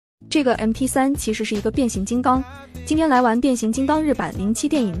这个 MP3 其实是一个变形金刚。今天来玩变形金刚日版07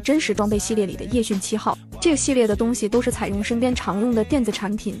电影真实装备系列里的夜巡7号。这个系列的东西都是采用身边常用的电子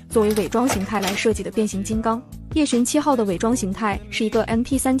产品作为伪装形态来设计的变形金刚。夜巡7号的伪装形态是一个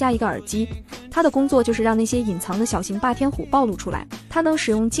MP3 加一个耳机，它的工作就是让那些隐藏的小型霸天虎暴露出来。它能使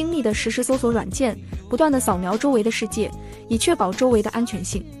用精密的实时搜索软件，不断的扫描周围的世界，以确保周围的安全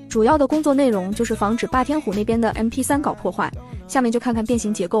性。主要的工作内容就是防止霸天虎那边的 MP3 搞破坏。下面就看看变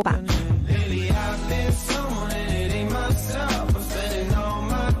形结构吧。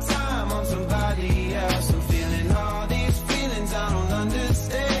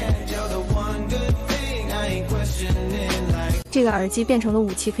这个耳机变成的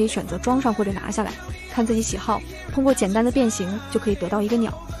武器可以选择装上或者拿下来，看自己喜好。通过简单的变形就可以得到一个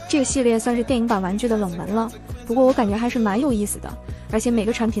鸟。这个系列算是电影版玩具的冷门了，不过我感觉还是蛮有意思的，而且每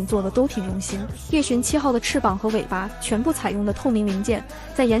个产品做的都挺用心。夜巡7号的翅膀和尾巴全部采用的透明零件，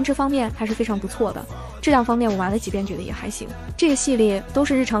在颜值方面还是非常不错的，质量方面我玩了几遍觉得也还行。这个系列都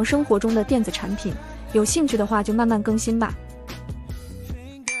是日常生活中的电子产品，有兴趣的话就慢慢更新吧。